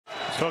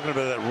Talking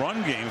about that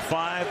run game,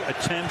 5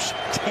 attempts,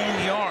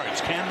 10 yards.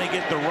 Can they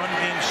get the run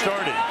game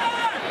started?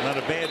 Not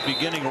a bad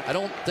beginning. I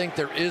don't think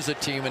there is a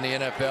team in the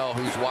NFL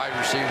whose wide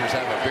receivers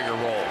have a bigger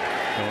role.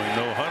 Going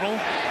no huddle,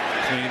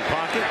 clean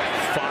pocket,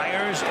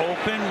 fires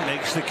open,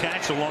 makes the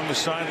catch along the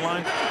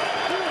sideline.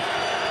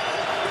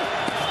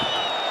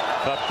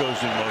 Kupp goes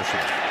in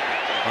motion.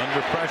 Under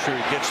pressure,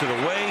 he gets it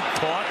away,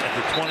 caught at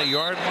the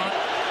 20-yard line.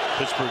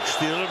 Pittsburgh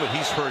stealer, but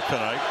he's hurt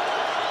tonight,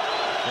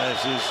 as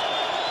is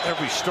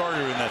every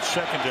starter in that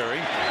secondary.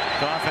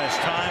 Goff has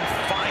time,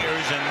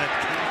 fires, and the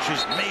catch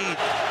is made.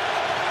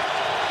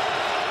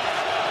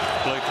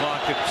 Play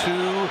clock at 2.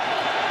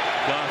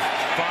 Goff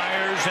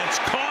fires, and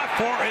it's caught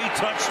for a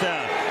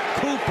touchdown.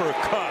 Cooper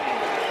Kupp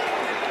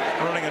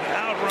running an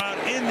out route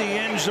in the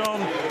end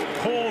zone,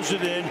 pulls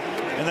it in,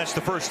 and that's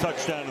the first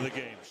touchdown of the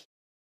game.